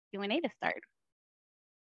Q&A to start.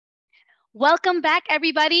 Welcome back,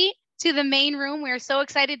 everybody, to the main room. We're so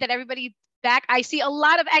excited that everybody's back. I see a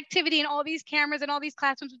lot of activity in all these cameras and all these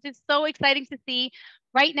classrooms, which is so exciting to see.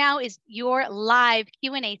 Right now is your live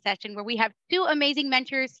Q&A session where we have two amazing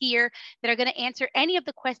mentors here that are going to answer any of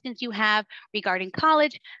the questions you have regarding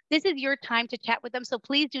college. This is your time to chat with them, so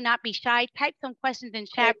please do not be shy. Type some questions in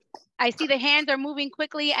chat. I see the hands are moving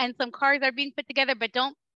quickly and some cards are being put together, but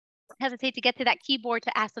don't hesitate to get to that keyboard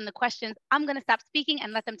to ask them the questions. I'm going to stop speaking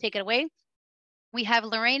and let them take it away. We have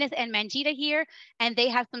Lorenas and Manjita here, and they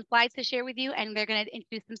have some slides to share with you, and they're going to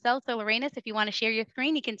introduce themselves. So Lorenas, if you want to share your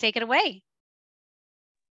screen, you can take it away.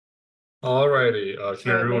 All righty.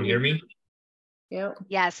 Can everyone hear me? Yep.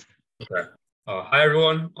 Yes. Okay. Hi,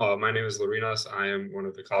 everyone. My name is Lorenas. I am one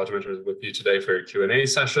of the college mentors with you today for a Q&A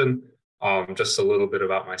session. Just a little bit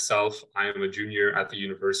about myself. I am a junior at the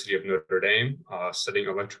University of Notre Dame, studying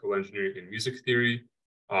electrical engineering and music theory,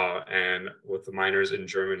 and with the minors in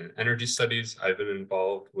German and energy studies. I've been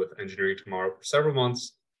involved with Engineering Tomorrow for several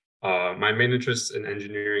months. My main interests in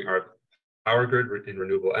engineering are power grid in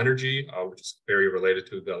renewable energy, which is very related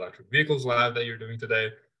to the electric vehicles lab that you're doing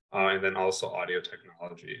today, and then also audio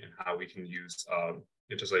technology and how we can use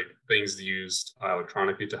just like things used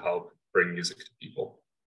electronically to help bring music to people.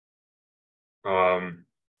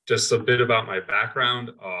 Just a bit about my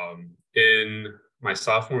background. In my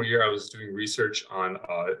sophomore year, I was doing research on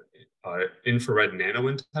infrared nano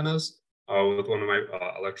antennas with one of my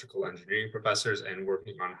electrical engineering professors, and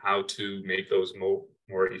working on how to make those more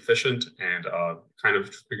efficient and kind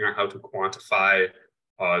of figuring out how to quantify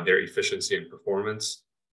their efficiency and performance.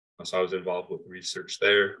 So I was involved with research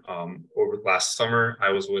there. Over the last summer,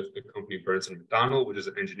 I was with the company Burns & McDonnell, which is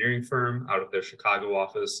an engineering firm out of their Chicago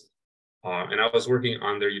office. And I was working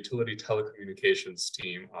on their utility telecommunications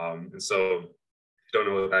team. And so if you don't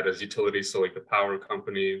know what that is, utility, so like the power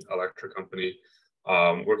company, electric company,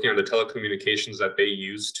 working on the telecommunications that they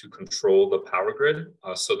use to control the power grid,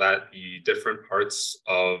 so that the different parts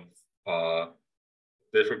of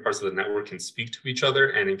the network can speak to each other,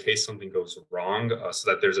 and in case something goes wrong,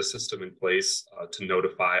 so that there's a system in place to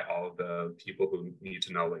notify all of the people who need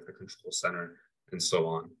to know, like the control center and so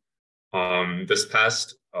on. This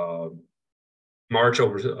past March,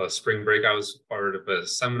 over spring break, I was part of a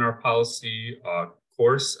seminar policy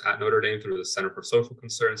course at Notre Dame through the Center for Social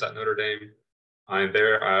Concerns at Notre Dame. And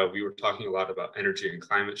there we were talking a lot about energy and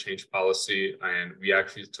climate change policy. And we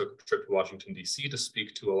actually took a trip to Washington, D.C. to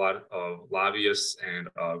speak to a lot of lobbyists and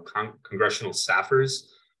congressional staffers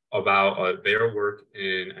about their work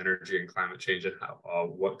in energy and climate change and how,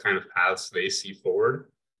 what kind of paths they see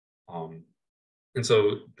forward. And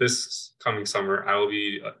so this coming summer, I will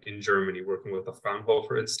be in Germany working with the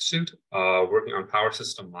Fraunhofer Institute, working on power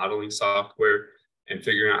system modeling software and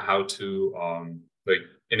figuring out how to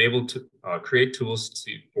enable to create tools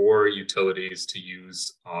for utilities to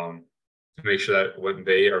use to make sure that when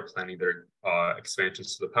they are planning their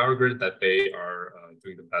expansions to the power grid, that they are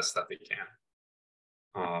doing the best that they can.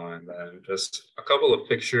 And then just a couple of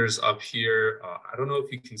pictures up here. I don't know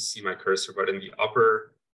if you can see my cursor, but in the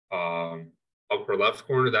upper left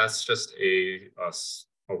corner, that's just a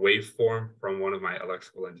waveform from one of my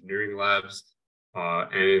electrical engineering labs.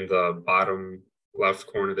 And in the bottom left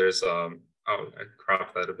corner, there's I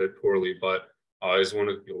cropped that a bit poorly, but is one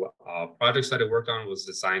of the projects that I worked on was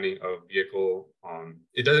designing a vehicle.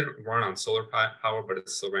 It doesn't run on solar power, but it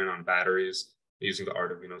still ran on batteries using the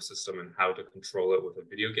Arduino system and how to control it with a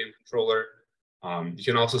video game controller. You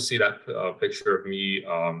can also see that picture of me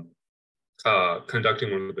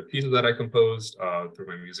conducting one of the pieces that I composed through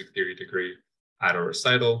my music theory degree at a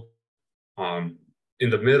recital. In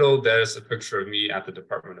the middle, there's a picture of me at the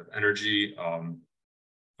Department of Energy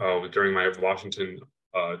during my Washington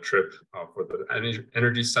trip for the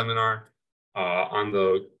energy seminar. On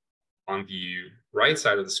the right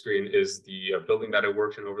side of the screen is the building that I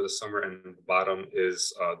worked in over the summer, and at the bottom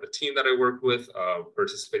is the team that I worked with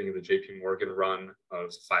participating in the JP Morgan run of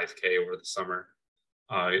 5K over the summer.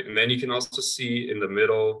 And then you can also see in the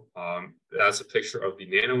middle, that's a picture of the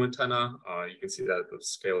nano antenna. You can see that the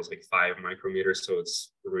scale is like 5 micrometers, so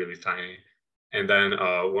it's really tiny. And then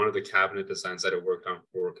one of the cabinet designs that I worked on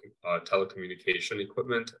for telecommunication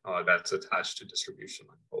equipment that's attached to distribution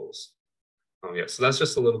line poles. Yeah, so that's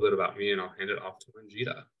just a little bit about me, and I'll hand it off to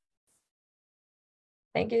Manjita.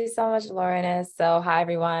 Thank you so much, Lorenas. So hi,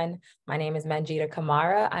 everyone. My name is Manjita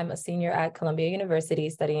Kamara. I'm a senior at Columbia University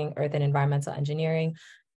studying Earth and Environmental Engineering.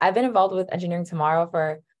 I've been involved with Engineering Tomorrow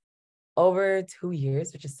for over 2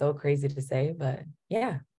 years, which is so crazy to say, but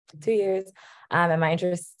yeah, 2 years. And my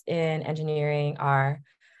interests in engineering are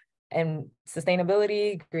and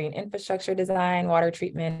sustainability, green infrastructure design, water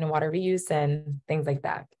treatment and water reuse, and things like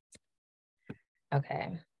that.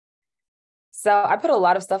 Okay. So I put a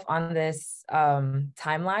lot of stuff on this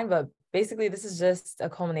timeline, but basically this is just a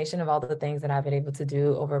culmination of all the things that I've been able to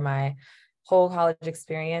do over my whole college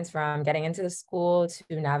experience, from getting into the school to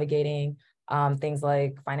navigating things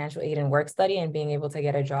like financial aid and work study and being able to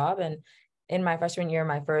get a job. And in my freshman year,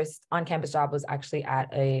 my first on-campus job was actually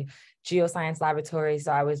at a geoscience laboratory.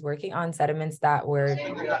 So I was working on sediments that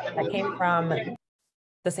came from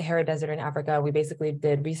the Sahara Desert in Africa. We basically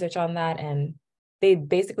did research on that, and they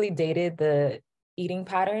basically dated the eating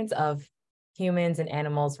patterns of humans and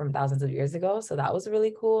animals from thousands of years ago. So that was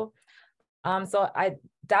really cool. So I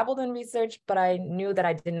dabbled in research, but I knew that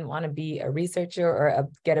I didn't want to be a researcher or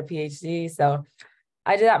get a PhD. So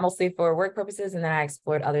I did that mostly for work purposes, and then I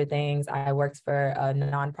explored other things. I worked for a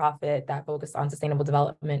nonprofit that focused on sustainable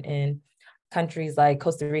development in countries like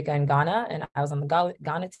Costa Rica and Ghana, and I was on the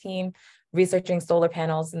Ghana team researching solar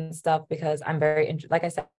panels and stuff, because I'm like I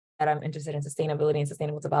said, I'm interested in sustainability and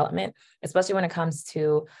sustainable development, especially when it comes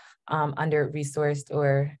to under-resourced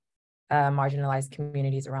or marginalized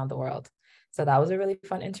communities around the world. So that was a really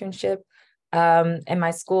fun internship. In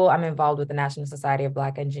my school, I'm involved with the National Society of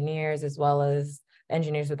Black Engineers, as well as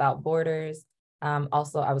Engineers Without Borders.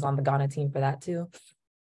 Also, I was on the Ghana team for that too.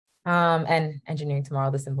 And Engineering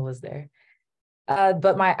Tomorrow, the symbol is there.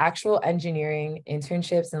 But my actual engineering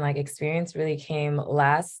internships and like experience really came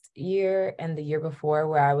last year and the year before,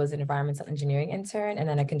 where I was an environmental engineering intern and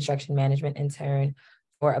then a construction management intern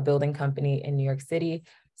for a building company in New York City.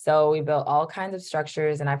 So we built all kinds of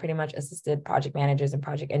structures, and I pretty much assisted project managers and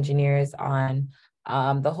project engineers on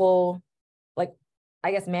the whole, like,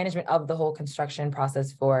 I guess, management of the whole construction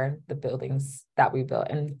process for the buildings that we built.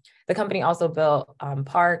 And the company also built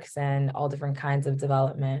parks and all different kinds of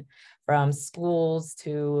development, from schools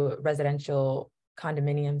to residential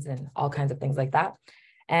condominiums and all kinds of things like that.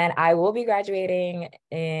 And I will be graduating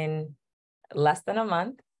in less than a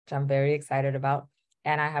month, which I'm very excited about.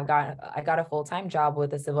 And I got a full-time job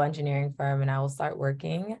with a civil engineering firm, and I will start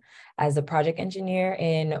working as a project engineer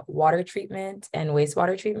in water treatment and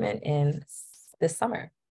wastewater treatment in this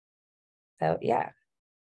summer. So yeah.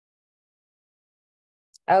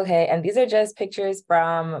 Okay, and these are just pictures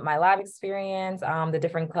from my lab experience, the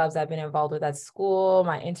different clubs I've been involved with at school,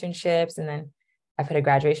 my internships, and then I put a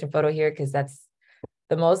graduation photo here because that's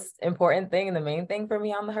the most important thing and the main thing for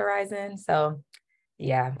me on the horizon. So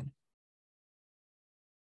yeah.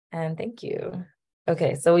 And thank you.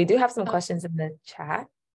 Okay, so we do have some questions in the chat.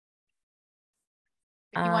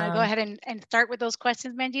 If you want to go ahead and start with those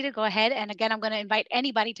questions, Manjita, go ahead. And again, I'm going to invite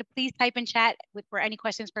anybody to please type in chat for any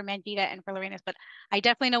questions for Manjita and for Lorenas, but I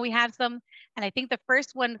definitely know we have some. And I think the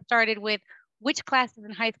first one started with, which classes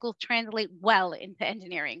in high school translate well into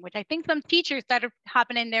engineering, which I think some teachers started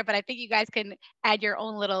hopping in there, but I think you guys can add your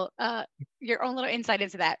own little insight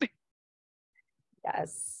into that.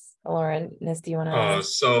 Yes. Lorenas, do you want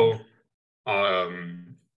to?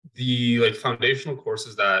 The like foundational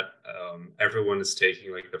courses that everyone is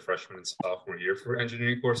taking, like the freshman and sophomore year for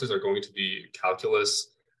engineering courses, are going to be calculus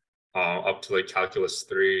up to like calculus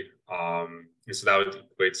 3. And so that would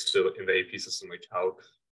equates to, in the AP system, like Calc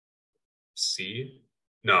C.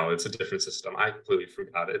 No, it's a different system. I completely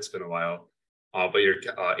forgot it. It's been a while. But your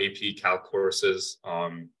AP Calc courses,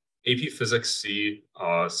 AP Physics C,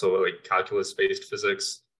 so like calculus-based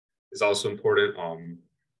physics is also important.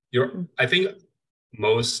 I think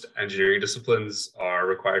most engineering disciplines are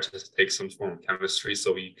required to take some form of chemistry,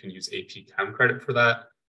 so you can use AP Chem credit for that.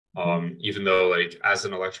 Even though, like, as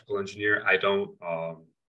an electrical engineer, I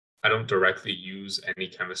don't directly use any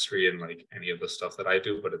chemistry in like any of the stuff that I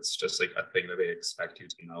do, but it's just like a thing that they expect you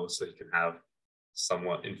to know, so you can have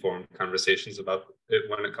somewhat informed conversations about it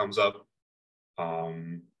when it comes up.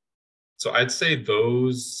 So I'd say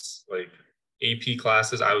those like AP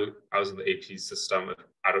classes. I was in the AP system.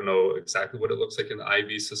 I don't know exactly what it looks like in the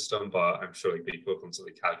IB system, but I'm sure like the equivalents of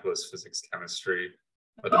like calculus, physics, chemistry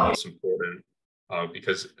are the most important,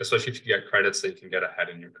 because especially if you get credits, then you can get ahead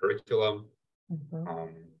in your curriculum.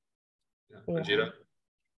 Manjita?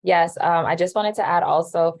 Yes, I just wanted to add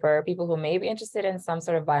also, for people who may be interested in some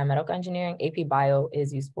sort of biomedical engineering, AP Bio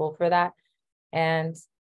is useful for that. And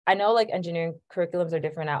I know like engineering curriculums are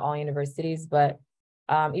different at all universities, but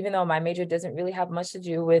even though my major doesn't really have much to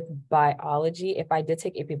do with biology, if I did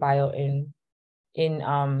take AP Bio in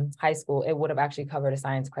high school, it would have actually covered a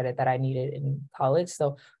science credit that I needed in college.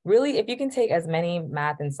 So really, if you can take as many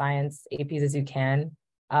math and science APs as you can,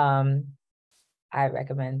 I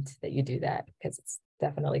recommend that you do that, because it's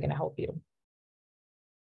definitely going to help you.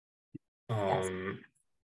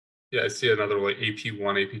 Yeah, I see another like AP1,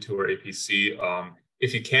 AP2, or APC.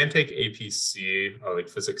 If you can take APC, like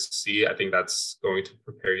Physics C, I think that's going to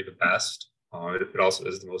prepare you the best. It also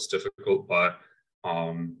is the most difficult, but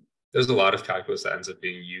there's a lot of calculus that ends up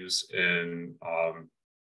being used in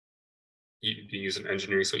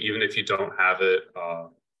engineering. So even if you don't have it,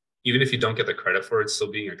 even if you don't get the credit for it,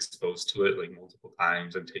 still being exposed to it like multiple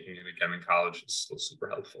times and taking it again in college is still super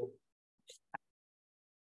helpful.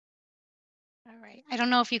 All right. I don't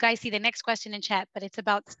know if you guys see the next question in chat, but it's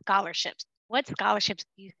about scholarships. What scholarships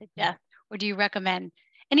do you suggest or do you recommend?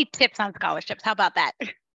 Any tips on scholarships? How about that?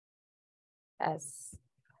 Yes.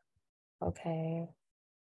 Okay.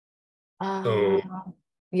 So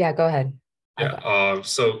yeah, go ahead. Yeah,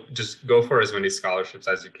 so just go for as many scholarships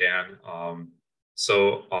as you can.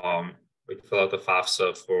 Like fill out the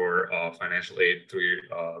FAFSA for financial aid through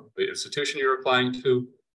the institution you're applying to,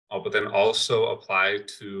 but then also apply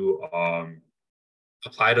to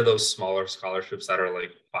those smaller scholarships that are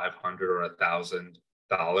like $500 or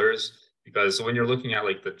 $1,000, because when you're looking at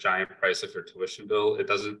like the giant price of your tuition bill,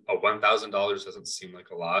 $1,000 doesn't seem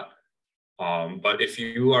like a lot. But if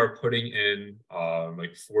you are putting in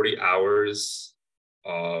like 40 hours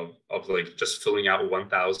of like just filling out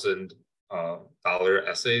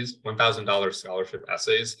 $1,000 scholarship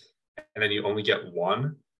essays, and then you only get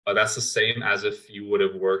one, that's the same as if you would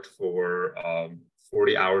have worked for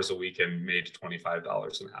 40 hours a week and made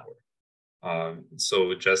 $25 an hour.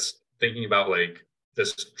 So just thinking about like,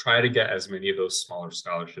 just try to get as many of those smaller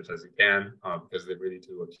scholarships as you can, because they really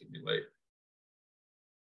do accumulate.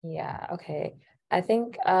 Yeah, okay. I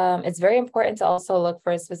think it's very important to also look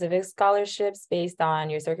for specific scholarships based on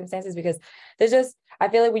your circumstances, because I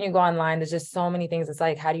feel like when you go online, there's just so many things. It's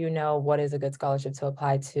like, how do you know what is a good scholarship to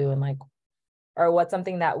apply to, and like, or what's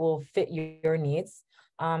something that will fit your needs?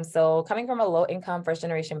 So coming from a low income first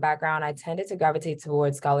generation background, I tended to gravitate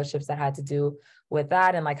towards scholarships that had to do with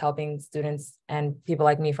that and like helping students and people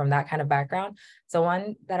like me from that kind of background. So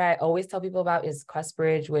one that I always tell people about is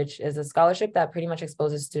QuestBridge, which is a scholarship that pretty much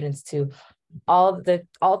exposes students to not all,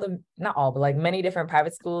 but like many different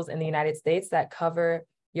private schools in the United States that cover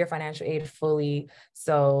your financial aid fully.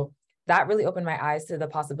 So that really opened my eyes to the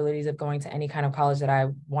possibilities of going to any kind of college that I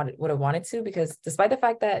would have wanted to, because despite the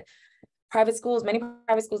fact that many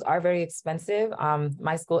private schools are very expensive,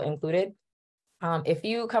 my school included. If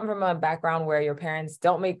you come from a background where your parents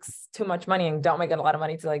don't make too much money and don't make a lot of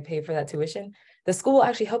money to like pay for that tuition, the school will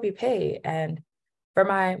actually help you pay. And for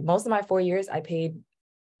most of my 4 years, I paid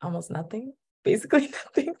almost nothing, basically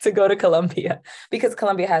nothing, to go to Columbia, because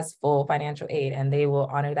Columbia has full financial aid and they will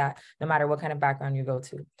honor that no matter what kind of background you go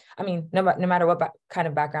to. I mean, no matter what kind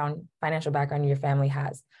of financial background your family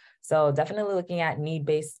has. So definitely looking at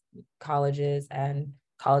need-based colleges and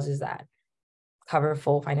colleges that cover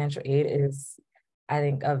full financial aid is, I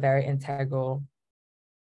think, a very integral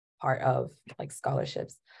part of like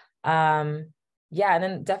scholarships. Yeah, and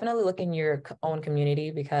then definitely look in your own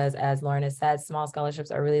community, because as Lauren has said, small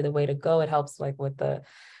scholarships are really the way to go. It helps like with the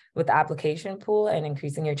application pool and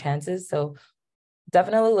increasing your chances. So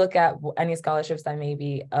definitely look at any scholarships that may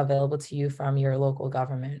be available to you from your local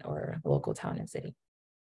government or local town and city.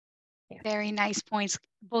 Yeah. Very nice points,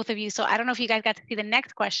 both of you. So I don't know if you guys got to see the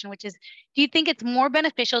next question, which is, do you think it's more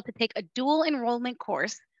beneficial to take a dual enrollment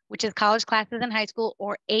course, which is college classes in high school,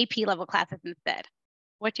 or AP level classes instead?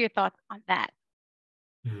 What's your thoughts on that?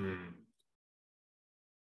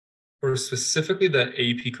 For specifically the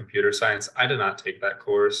AP computer science, I did not take that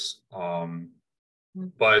course.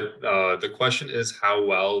 But the question is how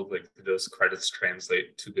well like those credits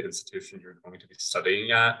translate to the institution you're going to be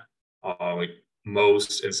studying at. Like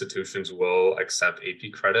most institutions will accept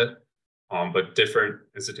AP credit, but different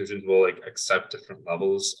institutions will like accept different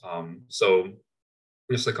levels. So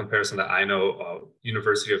just a comparison that I know,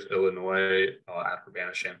 University of Illinois at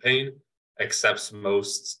Urbana-Champaign accepts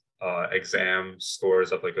most exam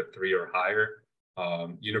scores of like a 3 or higher.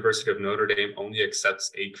 University of Notre Dame only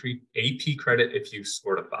accepts AP credit if you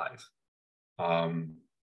scored a 5.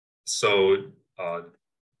 So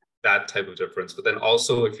that type of difference. But then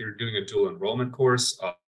also if you're doing a dual enrollment course,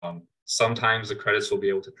 sometimes the credits will be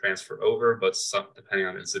able to transfer over, but depending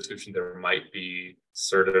on the institution, there might be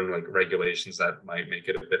certain like regulations that might make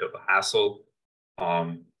it a bit of a hassle.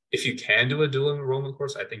 If you can do a dual enrollment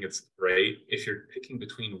course, I think it's great. If you're picking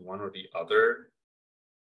between one or the other,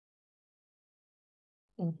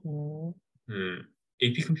 AP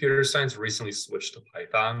Computer Science recently switched to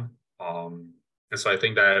Python. And so I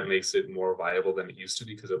think that makes it more viable than it used to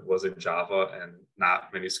be, because it was in Java and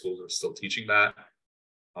not many schools are still teaching that.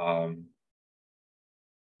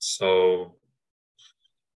 So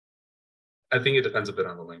I think it depends a bit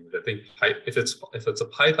on the language. I think if it's a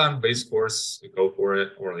Python-based course, go for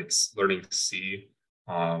it, or like learning C.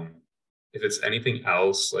 If it's anything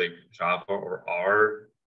else like Java or R,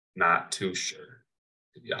 not too sure,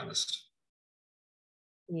 to be honest.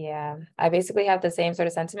 Yeah, I basically have the same sort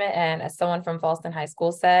of sentiment. And as someone from Falston High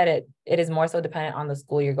School said, it is more so dependent on the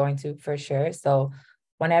school you're going to for sure. So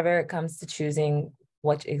whenever it comes to choosing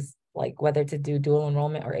what is like whether to do dual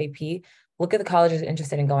enrollment or AP, look at the colleges you're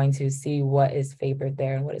interested in going to, see what is favored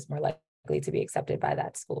there and what is more likely to be accepted by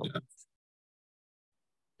that school. Yeah.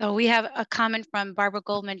 So we have a comment from Barbara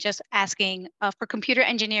Goldman just asking for computer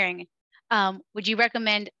engineering. Would you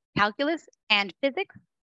recommend calculus and physics?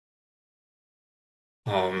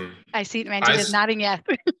 I see Manjita's nodding yes.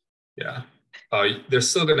 Yeah, they're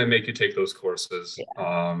still going to make you take those courses.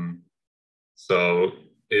 Yeah. So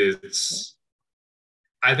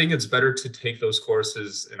I think it's better to take those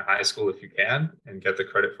courses in high school if you can and get the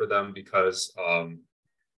credit for them, because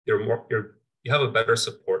you have a better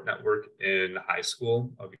support network in high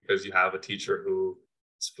school, because you have a teacher who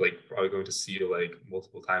is like probably going to see you like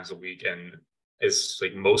multiple times a week and is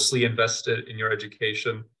like mostly invested in your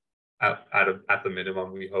education at the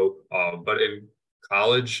minimum, we hope. But in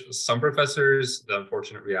college, some professors, the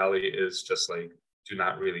unfortunate reality is just like do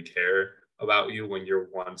not really care about you when you're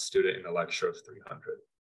one student in a lecture of 300.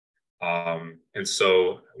 And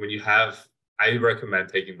so I recommend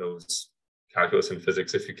taking those calculus and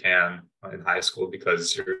physics if you can in high school,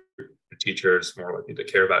 because your teacher is more likely to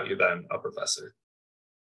care about you than a professor,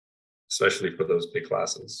 especially for those big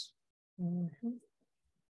classes. Mm-hmm.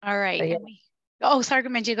 All right. So, yeah. Oh, sorry,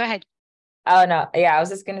 Manji, go ahead. Oh, no. Yeah, I was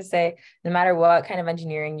just going to say, no matter what kind of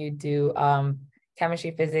engineering you do,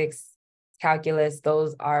 chemistry, physics, calculus,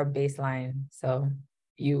 those are baseline. So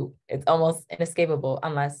it's almost inescapable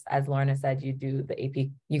unless, as Lorna said, you get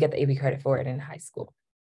the AP credit for it in high school.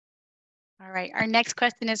 All right. Our next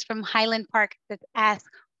question is from Highland Park that asks,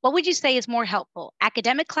 what would you say is more helpful,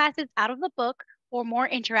 academic classes out of the book or more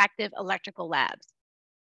interactive electrical labs?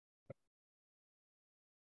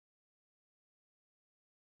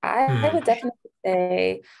 I would definitely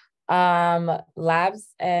say labs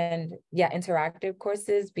and interactive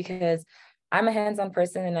courses, because I'm a hands-on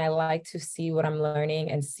person and I like to see what I'm learning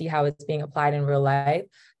and see how it's being applied in real life.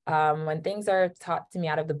 When things are taught to me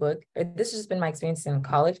out of the book, this has just been my experience in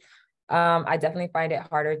college, I definitely find it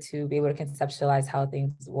harder to be able to conceptualize how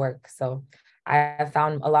things work. So I have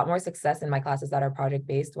found a lot more success in my classes that are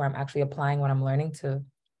project-based, where I'm actually applying what I'm learning to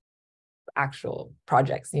actual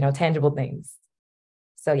projects, tangible things.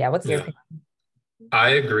 So yeah, what's your opinion? I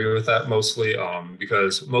agree with that mostly,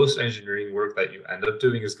 because most engineering work that you end up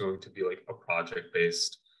doing is going to be like a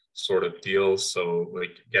project-based sort of deal. So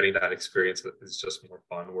like getting that experience is just more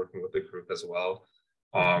fun working with the group as well.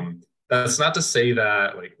 That's not to say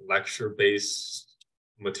that like lecture-based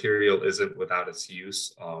material isn't without its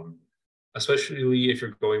use, especially if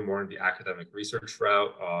you're going more in the academic research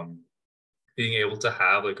route. Being able to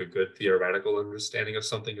have like a good theoretical understanding of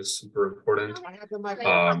something is super important.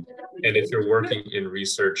 And if you're working in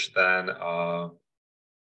research, then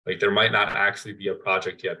like there might not actually be a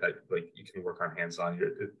project yet that like you can work on hands-on.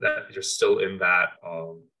 You're still in that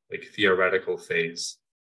like theoretical phase.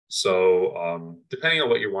 So depending on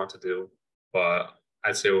what you want to do, but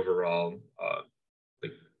I'd say overall,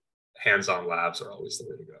 like hands-on labs are always the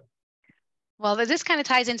way to go. Well, this kind of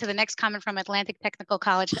ties into the next comment from Atlantic Technical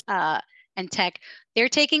College and Tech. They're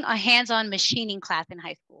taking a hands-on machining class in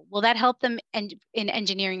high school. Will that help them in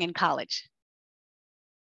engineering in college?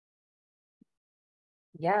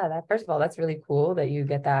 Yeah, first of all, that's really cool that you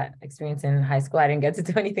get that experience in high school. I didn't get to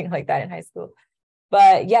do anything like that in high school.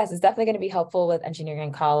 But yes, it's definitely going to be helpful with engineering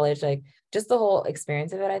in college. Like just the whole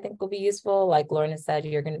experience of it, I think will be useful. Like Lorna said,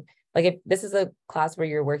 you're going to, like if this is a class where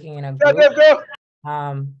you're working in a group,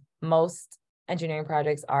 most engineering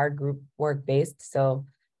projects are group work based. So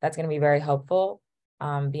that's going to be very helpful,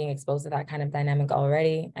 being exposed to that kind of dynamic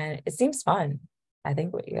already. And it seems fun. I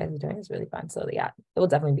think what you guys are doing is really fun. So yeah, it will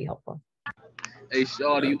definitely be helpful. Hey,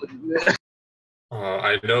 Shawty.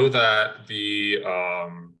 I know that the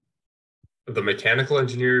mechanical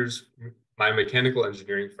engineers, my mechanical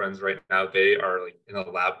engineering friends right now, they are like in a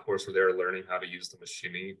lab course where they're learning how to use the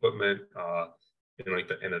machining equipment in like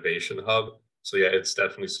the innovation hub. So yeah, it's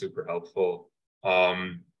definitely super helpful.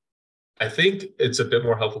 I think it's a bit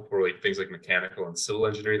more helpful for like things like mechanical and civil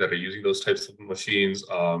engineering that are using those types of machines.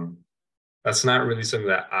 That's not really something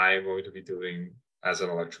that I'm going to be doing as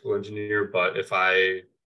an electrical engineer, but if I,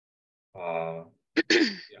 yeah,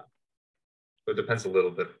 it depends a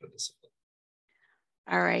little bit on the discipline.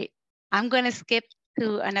 All right, I'm going to skip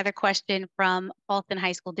to another question from Falston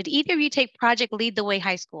High School. Did either of you take Project Lead the Way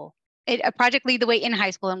High School? a Project Lead the Way in high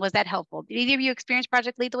school, and was that helpful? Did either of you experience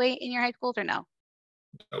Project Lead the Way in your high schools or no?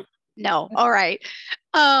 Nope. No. All right.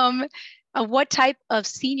 What type of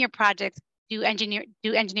senior projects do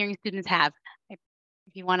engineering students have? If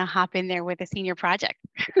you want to hop in there with a senior project.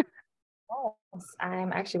 Yes,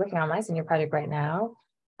 I'm actually working on my senior project right now.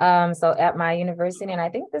 So at my university, and I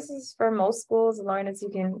think this is for most schools, Lawrence, you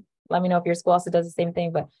can let me know if your school also does the same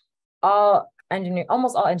thing, but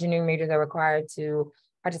almost all engineering majors are required to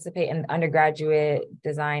participate in the undergraduate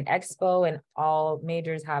design expo, and all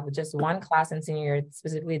majors have just one class in senior year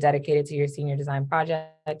specifically dedicated to your senior design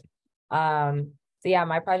project. So yeah,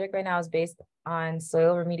 my project right now is based on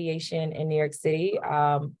soil remediation in New York City.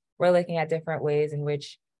 We're looking at different ways in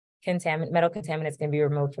which metal contaminants can be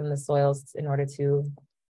removed from the soils in order to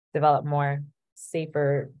develop more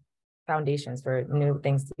safer foundations for new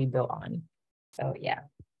things to be built on. So yeah,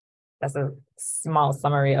 that's a small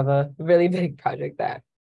summary of a really big project that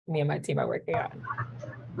me and my team are working on.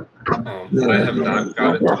 I have not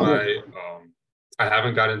gotten to my, I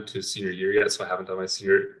haven't gotten to senior year yet, so I haven't done my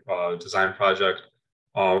senior design project.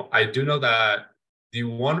 I do know that the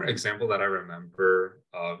one example that I remember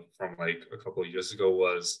from like a couple of years ago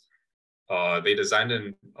was they designed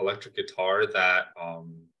an electric guitar that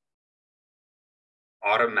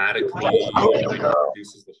automatically like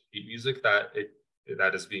produces the sheet music that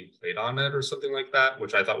is being played on it or something like that,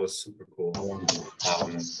 which I thought was super cool.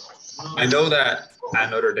 I know that at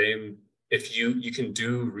Notre Dame, if you can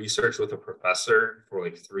do research with a professor for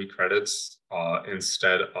like 3 credits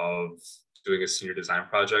instead of doing a senior design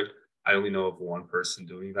project. I only know of one person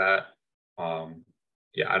doing that.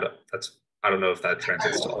 Yeah, I don't know if that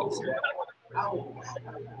translates to all.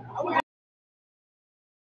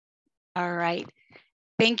 All right.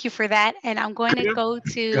 Thank you for that. And I'm going to go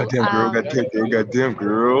to goddamn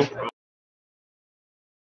girl.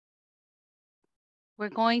 We're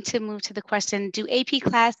going to move to the question, do AP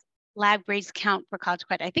class lab grades count for college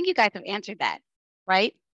credit? I think you guys have answered that,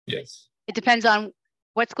 right? Yes. It depends on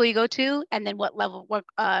what school you go to and then what level, what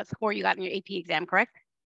score you got in your AP exam, correct?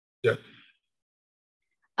 Yep.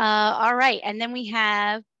 All right. And then we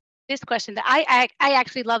have this question that I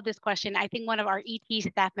actually love this question. I think one of our ET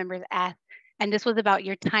staff members asked, and this was about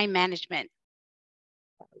your time management.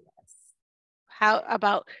 How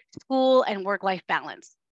about school and work-life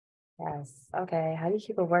balance? Yes. Okay. How do you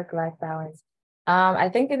keep a work-life balance? I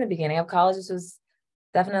think in the beginning of college, this was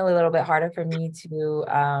definitely a little bit harder for me to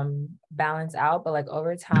balance out, but like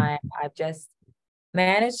over time, I've just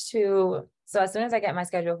managed to. So as soon as I get my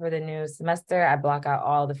schedule for the new semester, I block out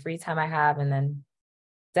all the free time I have and then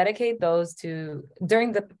dedicate those to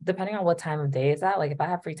depending on what time of day it's at. Like if I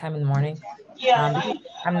have free time in the morning,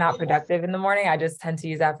 I'm not productive in the morning. I just tend to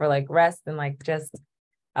use that for like rest and like just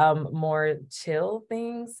more chill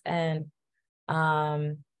things. And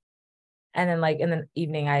then like in the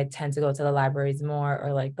evening, I tend to go to the libraries more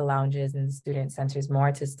or like the lounges and student centers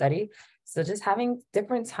more to study. So just having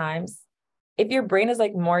different times, if your brain is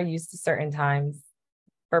like more used to certain times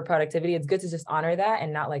for productivity, it's good to just honor that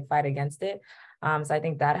and not like fight against it. So I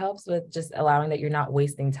think that helps with just allowing that you're not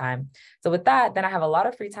wasting time. So with that, then I have a lot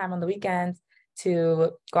of free time on the weekends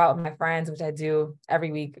to go out with my friends, which I do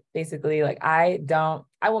every week. Basically, like I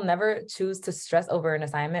will never choose to stress over an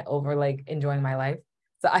assignment over like enjoying my life.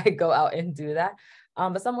 So I go out and do that.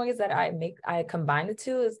 But some ways that I combine the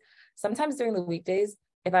two is sometimes during the weekdays,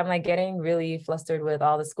 if I'm like getting really flustered with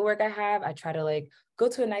all the schoolwork I have, I try to like go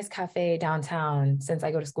to a nice cafe downtown. Since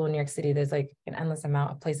I go to school in New York City, there's like an endless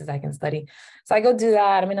amount of places I can study. So I go do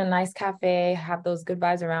that. I'm in a nice cafe, have those good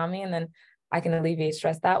vibes around me, and then I can alleviate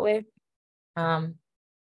stress that way. But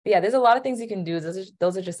yeah, there's a lot of things you can do.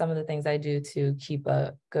 Those are just some of the things I do to keep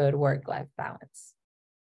a good work-life balance.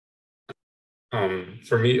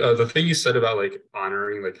 For me, the thing you said about like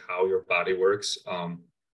honoring like how your body works,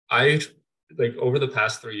 I like over the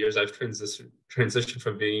past 3 years, I've transitioned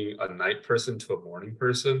from being a night person to a morning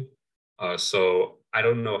person. So I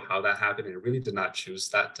don't know how that happened. I really did not choose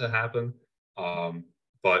that to happen.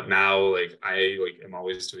 But now like I like am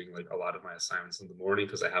always doing like a lot of my assignments in the morning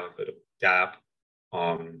because I have a bit of gap.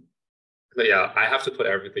 But yeah, I have to put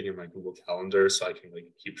everything in my Google Calendar so I can like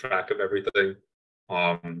keep track of everything.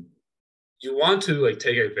 You want to like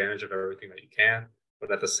take advantage of everything that you can,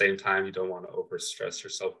 but at the same time, you don't want to overstress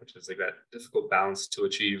yourself, which is like that difficult balance to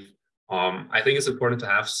achieve. I think it's important to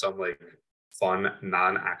have some like fun,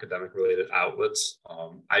 non-academic related outlets.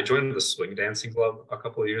 I joined the swing dancing club a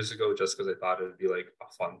couple of years ago just because I thought it would be like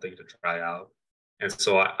a fun thing to try out. And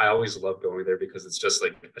so I always love going there because it's just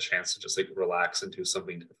like a chance to just like relax and do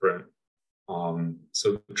something different.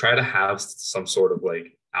 So try to have some sort of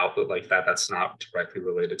like outlet like that that's not directly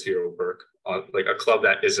related to your work. like a club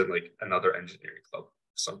that isn't like another engineering club,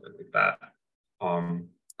 something like that.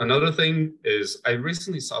 Another thing is I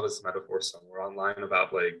recently saw this metaphor somewhere online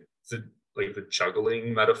about like the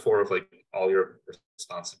juggling metaphor of like all your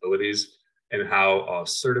responsibilities, and how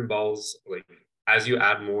certain balls, like as you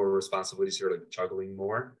add more responsibilities, you're like juggling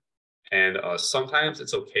more. And sometimes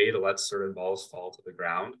it's okay to let certain balls fall to the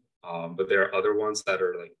ground. But there are other ones that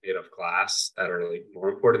are like made of glass that are like more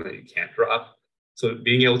important that you can't drop. So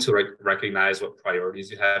being able to recognize what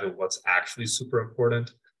priorities you have and what's actually super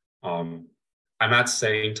important. I'm not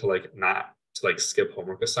saying to not to skip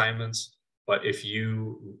homework assignments, but if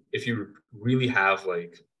you really have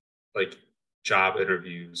like job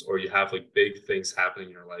interviews, or you have like big things happening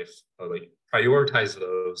in your life, like prioritize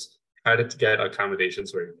those. Try to get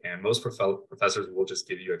accommodations where you can. Most professors will just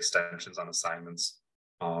give you extensions on assignments.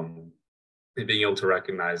 And being able to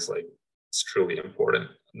recognize like it's truly important.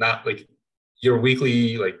 Not like your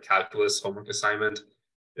weekly like calculus homework assignment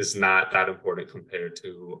is not that important compared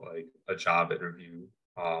to like a job interview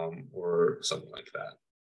or something like that.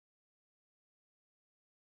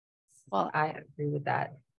 Well, I agree with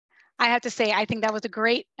that. I have to say, I think that was a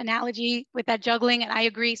great analogy with that juggling. And I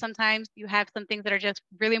agree, sometimes you have some things that are just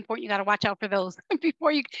really important. You got to watch out for those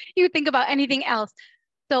before you think about anything else.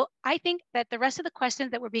 So I think that the rest of the questions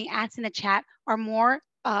that were being asked in the chat are more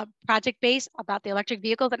project-based about the electric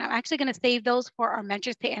vehicles. And I'm actually going to save those for our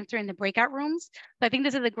mentors to answer in the breakout rooms. So I think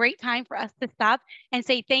this is a great time for us to stop and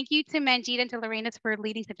say thank you to Manjita and to Lorenas for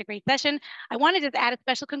leading such a great session. I want to just add a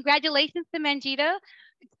special congratulations to Manjita.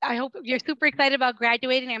 I hope you're super excited about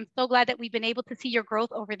graduating. I'm so glad that we've been able to see your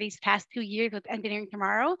growth over these past 2 years with Engineering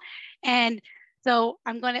Tomorrow. And so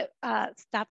I'm going to stop